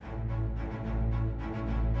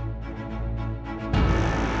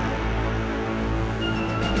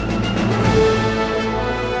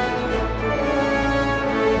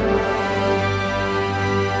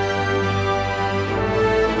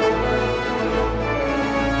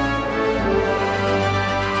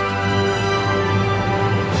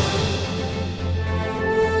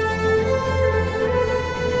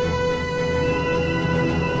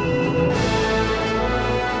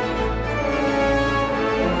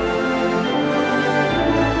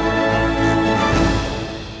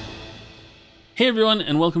Hey everyone,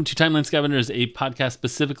 and welcome to Timeline Scavengers, a podcast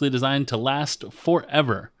specifically designed to last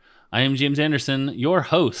forever. I am James Anderson, your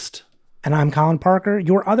host. And I'm Colin Parker,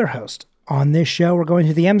 your other host. On this show, we're going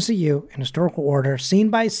through the MCU in historical order, scene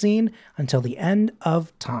by scene, until the end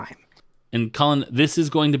of time. And Colin, this is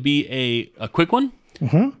going to be a quick one.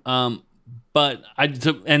 Mm-hmm. But I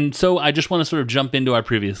just want to sort of jump into our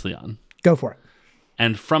previously on. Go for it.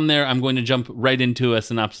 And from there, I'm going to jump right into a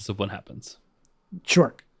synopsis of what happens.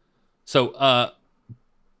 Sure. So, so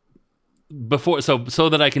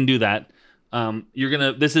that I can do that,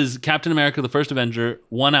 this is Captain America: The First Avenger,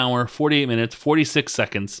 1 hour, 48 minutes, 46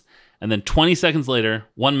 seconds, and then 20 seconds later,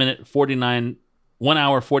 1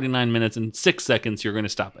 hour, 49 minutes, and 6 seconds, you're going to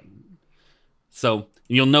stop it. So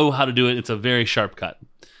you'll know how to do it. It's a very sharp cut.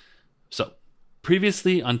 So,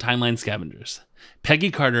 previously on Timeline Scavengers,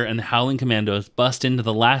 Peggy Carter and the Howling Commandos bust into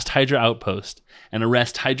the last Hydra outpost and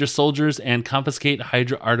arrest Hydra soldiers and confiscate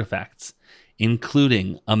Hydra artifacts,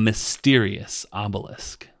 including a mysterious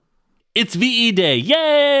obelisk. It's VE Day!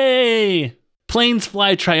 Yay! Planes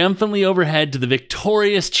fly triumphantly overhead to the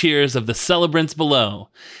victorious cheers of the celebrants below.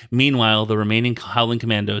 Meanwhile, the remaining Howling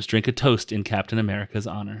Commandos drink a toast in Captain America's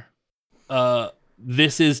honor.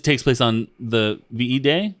 This takes place on the VE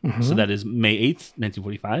Day, so that is May 8th,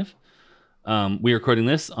 1945. We are recording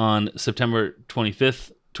this on September 25th,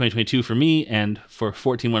 2022 for me, and for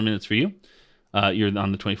 14 more minutes for you. You're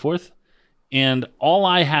on the 24th. And all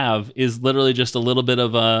I have is literally just a little bit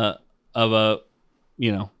of a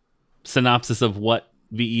synopsis of what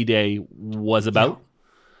VE Day was about. Yeah.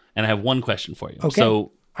 And I have one question for you. Okay.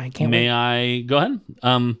 So I can't may wait. I go ahead?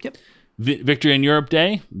 Yep. Victory in Europe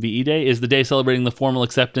Day, VE Day, is the day celebrating the formal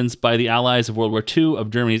acceptance by the Allies of World War II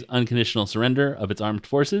of Germany's unconditional surrender of its armed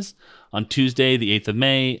forces. On Tuesday, the 8th of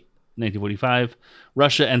May, 1945,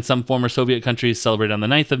 Russia and some former Soviet countries celebrate on the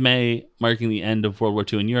 9th of May, marking the end of World War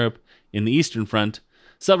II in Europe. In the Eastern Front,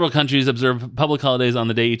 several countries observe public holidays on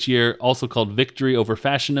the day each year, also called Victory over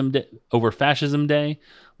Fascism Day,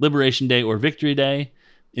 Liberation Day, or Victory Day.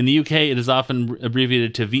 In the UK, it is often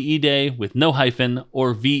abbreviated to VE Day with no hyphen,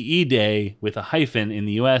 or VE Day with a hyphen in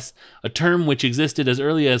the US, a term which existed as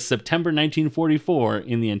early as September 1944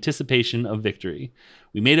 in the anticipation of victory.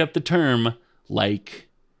 We made up the term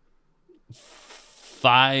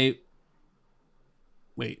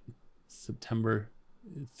September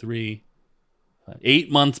 8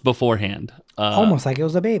 months beforehand. Almost like it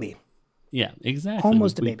was a baby. Yeah, exactly.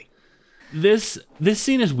 Almost a baby. This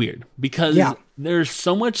scene is weird because there's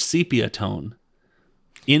so much sepia tone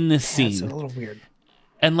in this scene. It's a little weird.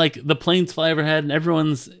 And the planes fly overhead and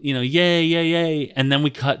everyone's, yay, yay, yay. And then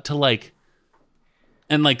we cut to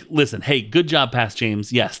listen, hey, good job, Past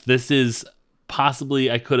James. Yes, this is possibly,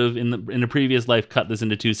 I could have in a previous life cut this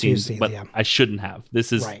into two scenes, but I shouldn't have.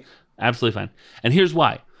 This is absolutely fine. And here's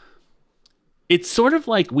why. It's sort of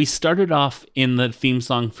like we started off in the theme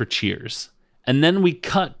song for Cheers, and then we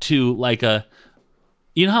cut to how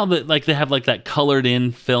they have that colored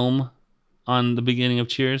in film on the beginning of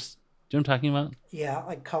Cheers. Do you know what I'm talking about? Yeah,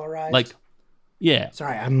 colorized. Yeah.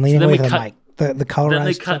 Sorry, I'm leaning away from the mic. The colorized. Then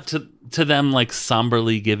they cut to them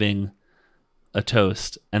somberly giving a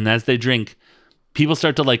toast, and as they drink, people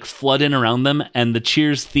start to flood in around them, and the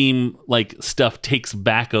Cheers theme stuff takes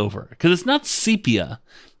back over because it's not sepia,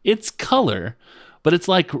 it's color, but it's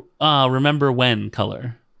remember when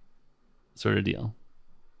color sort of deal.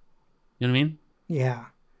 You know what I mean? Yeah.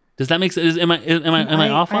 Does that make sense? Am I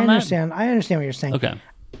off on that? I understand what you're saying. Okay.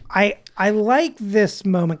 I like this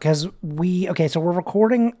moment because so we're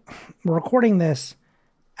recording this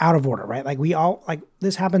out of order, right?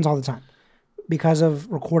 This happens all the time because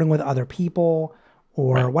of recording with other people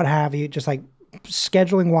or what have you, just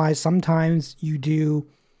scheduling wise. Sometimes you do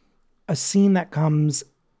a scene that comes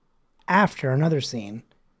after another scene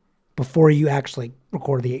before you actually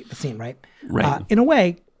record the scene, right? Right. In a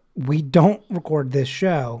way, we don't record this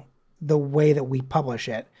show the way that we publish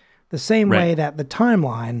it, the same way that the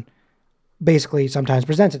timeline basically sometimes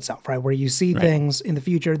presents itself, right? Where you see things in the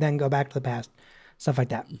future, then go back to the past, stuff like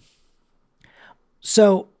that.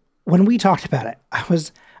 So when we talked about it,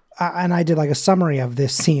 I did a summary of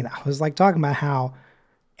this scene. I was talking about how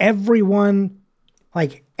everyone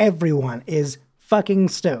is fucking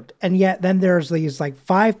stoked. And yet then there's these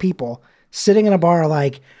 5 people sitting in a bar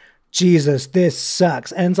Jesus, this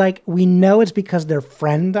sucks. And it's we know it's because their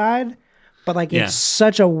friend died, but it's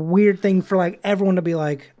such a weird thing for everyone to be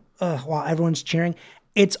ugh, while everyone's cheering.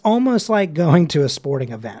 It's almost like going to a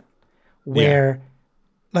sporting event where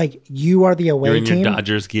you are the away You're in team. your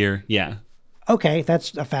Dodgers gear. Yeah. Okay,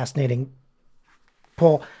 that's a fascinating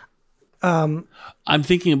pull. I'm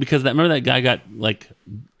thinking because remember that guy got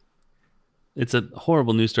it's a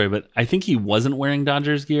horrible news story, but I think he wasn't wearing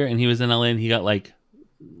Dodgers gear and he was in LA and he got like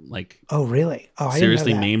Oh, really? Oh, I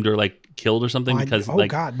seriously didn't know that. maimed or like killed or something because Oh,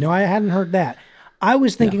 like God. No, I hadn't heard that. I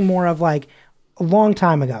was thinking more of like a long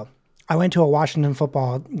time ago. I went to a Washington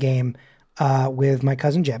football game with my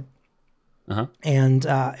cousin Jeb, and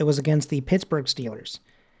it was against the Pittsburgh Steelers.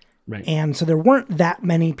 Right. And so there weren't that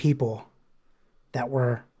many people that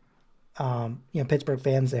were, Pittsburgh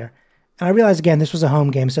fans there. And I realized, again, this was a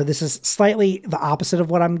home game, so this is slightly the opposite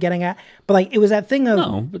of what I'm getting at. But like, it was that thing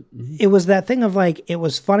of, like, it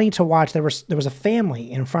was funny to watch. There was a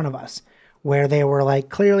family in front of us where they were like,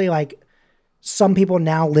 clearly like, some people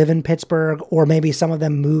now live in Pittsburgh, or maybe some of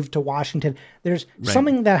them moved to Washington. There's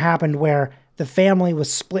something that happened where the family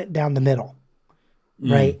was split down the middle,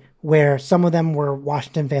 right? Where some of them were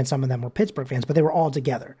Washington fans, some of them were Pittsburgh fans, but they were all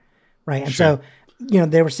together, right? And so,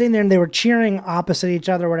 they were sitting there and they were cheering opposite each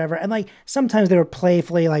other or whatever. And like, sometimes they were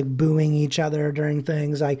playfully like booing each other during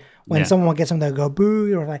things. Like when someone would get something, they'd go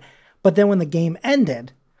boo, or like, but then when the game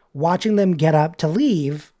ended, watching them get up to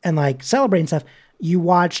leave and like celebrate and stuff, you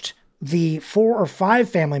watched the 4 or 5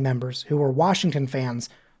 family members who were Washington fans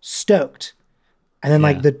stoked. And then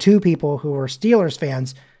like the 2 people who were Steelers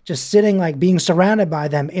fans just sitting, like being surrounded by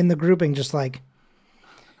them in the grouping, just like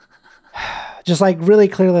really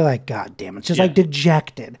clearly like, God damn it. Just like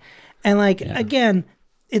dejected. And like, again,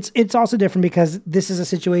 it's also different because this is a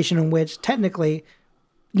situation in which technically,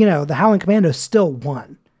 the Howling Commandos still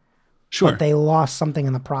won. Sure. But they lost something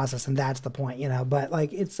in the process, and that's the point, but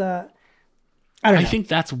like, it's I don't know. I think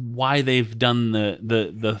that's why they've done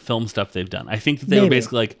the film stuff they've done. I think that they were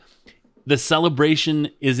basically like, the celebration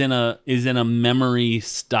is in a memory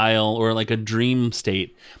style or like a dream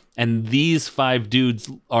state, and these 5 dudes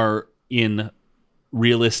are in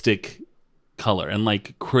realistic color and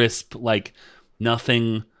like crisp, like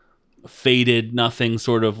nothing faded, nothing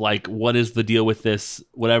sort of like, what is the deal with this,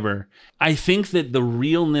 whatever. I think that the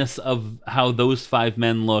realness of how those 5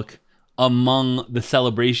 men look among the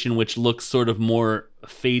celebration, which looks sort of more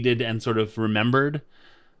faded and sort of remembered,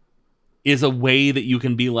 is a way that you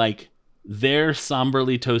can be like, they're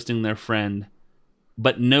somberly toasting their friend,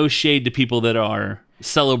 but no shade to people that are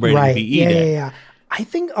celebrating the edict. Yeah. I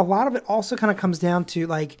think a lot of it also kind of comes down to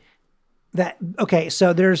like that. Okay,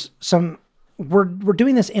 so there's some, we're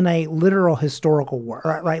doing this in a literal historical war,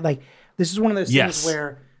 right? Like, this is one of those things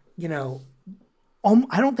where,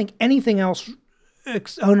 I don't think anything else.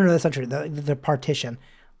 Oh no, that's not true. The partition.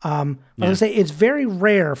 I was gonna say it's very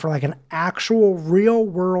rare for like an actual real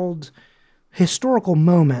world historical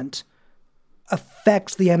moment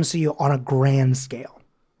affects the MCU on a grand scale.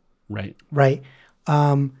 Right.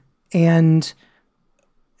 And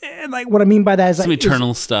like, what I mean by that is some like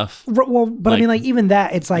eternal stuff. Well, but like, I mean, like, even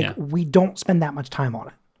that, it's like we don't spend that much time on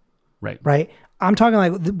it. Right. I'm talking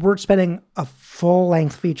like we're spending a full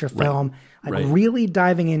length feature film. Like really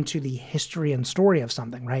diving into the history and story of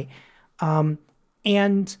something, right? And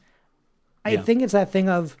I think it's that thing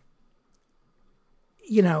of,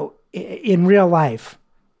 in real life,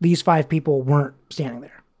 these 5 people weren't standing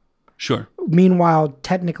there. Sure. Meanwhile,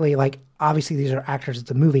 technically, like, obviously these are actors, it's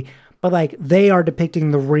a movie, but like they are depicting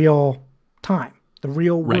the real time, the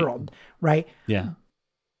real world, right? Yeah.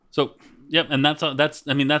 So, yep, and that's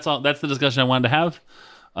the discussion I wanted to have.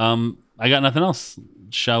 I got nothing else.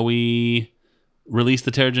 Shall we release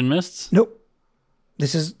the Terrigen Mists? Nope.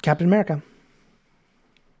 This is Captain America.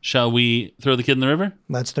 Shall we throw the kid in the river?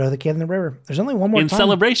 Let's throw the kid in the river. There's only one more time. In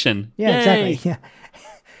celebration. Yeah, Yay. Exactly. Yeah.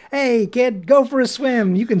 Hey, kid, go for a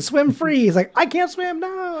swim. You can swim free. He's like, I can't swim.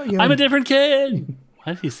 No. I'm a different kid.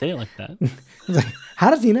 Why did he say it like that? Like, how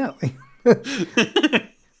does he know?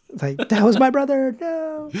 It's like, that was my brother.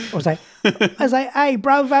 No. I was like, hey,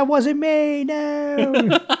 bro, that wasn't me.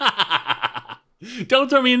 No. Don't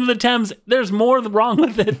throw me into the Thames. There's more wrong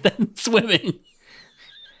with it than swimming.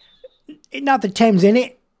 Not the Thames in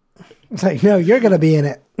it. It's like, no, you're going to be in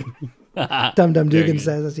it. Dum Dum Dugan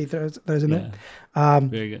says as he throws him in.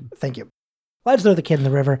 Very good. Thank you. Let's throw the kid in the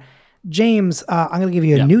river. James, I'm going to give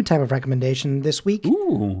you a new type of recommendation this week.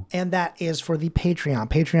 Ooh. And that is for the Patreon.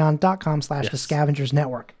 Patreon.com/The Scavengers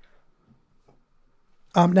Network.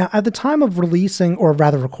 Now, at the time of releasing, or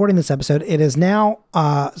rather recording this episode, it is now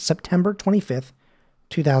September 25th,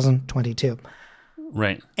 2022.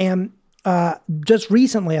 Right. And just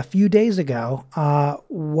recently, a few days ago,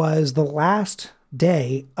 was the last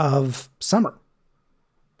day of summer.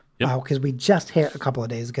 Because we just hit a couple of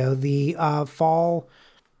days ago the fall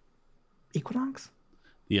equinox?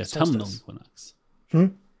 The autumnal equinox.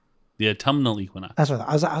 The autumnal equinox. That's what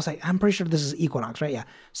I was like, I'm pretty sure this is equinox, right? Yeah.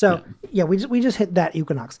 So we just hit that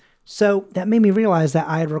equinox. So that made me realize that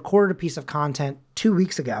I had recorded a piece of content 2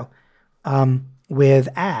 weeks ago with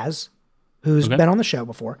Az, who's Okay. been on the show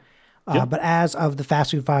before. Yep. But as of the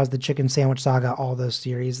Fast Food Files, the Chicken Sandwich Saga, all those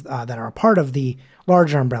series that are a part of the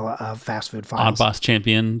larger umbrella of Fast Food Odd Files. Boss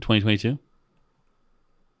Champion 2022.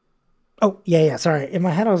 Oh, yeah. Sorry. In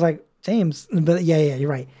my head, I was like, James. But yeah, you're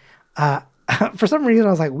right. For some reason, I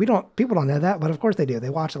was like, people don't know that, but of course they do. They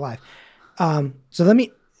watch it live. So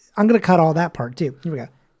I'm going to cut all that part too. Here we go.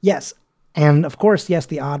 Yes. And of course, yes,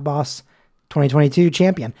 the Odd Boss 2022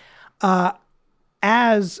 champion.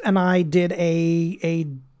 Az and I did a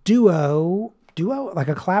duo, like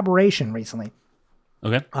a collaboration recently,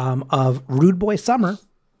 Okay. of Rude Boy Summer,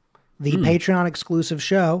 the Patreon exclusive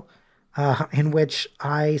show, in which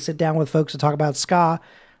I sit down with folks to talk about ska.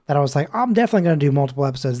 That I was like, I'm definitely going to do multiple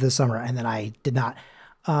episodes this summer, and then I did not.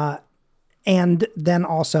 And then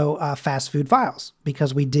also Fast Food Files,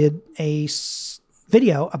 because we did a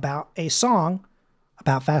video about a song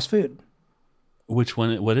about fast food. Which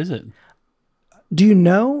one? What is it? Do you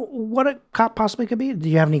know what it possibly could be? Do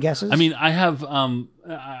you have any guesses? I mean, I have.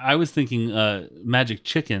 I was thinking Magic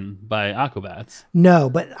Chicken by Aquabats. No,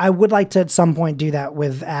 but I would like to at some point do that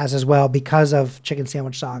with as well because of Chicken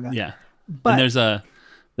Sandwich Saga. Yeah. But And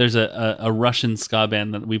there's a Russian ska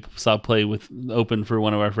band that we saw play with open for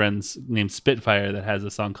one of our friends named Spitfire that has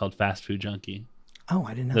a song called Fast Food Junkie. Oh,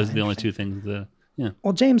 I didn't know. Those that. are the only two things that. Yeah.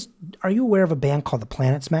 Well, James, are you aware of a band called the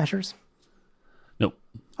Planet Smashers? Nope.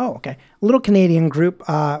 Oh, okay. Little Canadian group,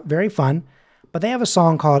 very fun. But they have a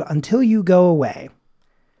song called Until You Go Away,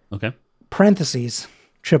 Okay. parentheses,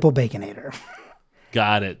 Triple Baconator.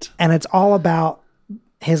 Got it. And it's all about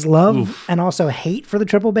his love and also hate for the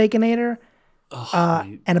Triple Baconator,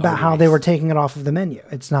 and about how they were taking it off of the menu.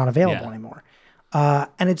 It's not available anymore.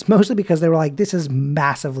 And it's mostly because they were like, this is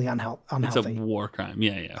massively unhealthy. It's a war crime.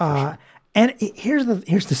 Yeah, for sure. And here's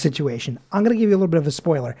the situation. I'm going to give you a little bit of a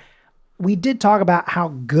spoiler. We did talk about how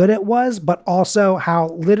good it was, but also how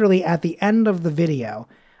literally at the end of the video,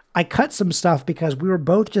 I cut some stuff because we were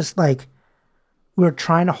both just like, we were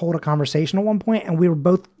trying to hold a conversation at one point, and we were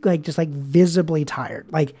both like, just like visibly tired.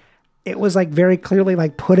 Like it was like very clearly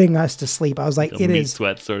like putting us to sleep. I was like, A meat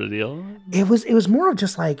sweat sort of deal. It was more of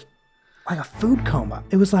just like a food coma.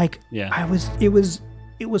 It was like, it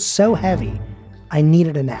was so heavy. I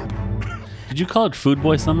needed a nap. Did you call it Food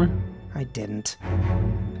Boy Summer? I didn't.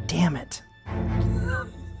 Damn it.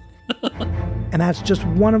 And that's just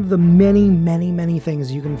one of the many, many, many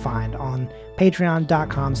things you can find on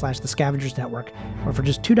patreon.com/the Scavengers Network, where for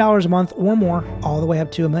just $2 a month or more, all the way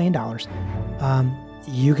up to $1 million,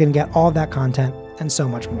 you can get all of that content and so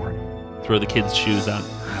much more. Throw the kids' shoes out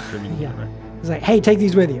after me. Yeah. It's like, hey, take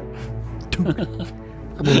these with you.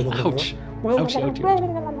 Ouch. Ouch, ouch,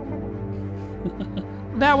 ouch.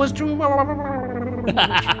 That was true.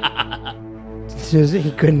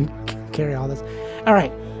 He couldn't carry all this. All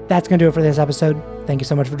right. That's going to do it for this episode. Thank you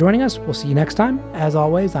so much for joining us. We'll see you next time. As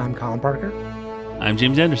always, I'm Colin Parker. I'm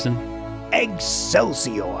James Anderson.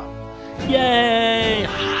 Excelsior. Yay!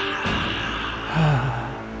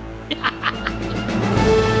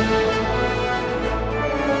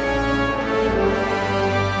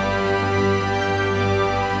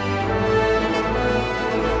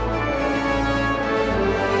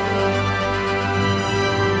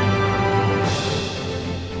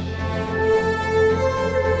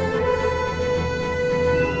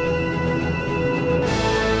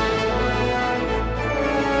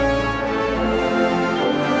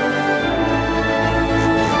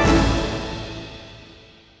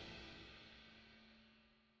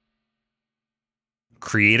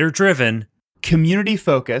 Creator-driven,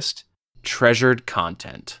 Community-focused, treasured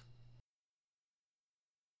content.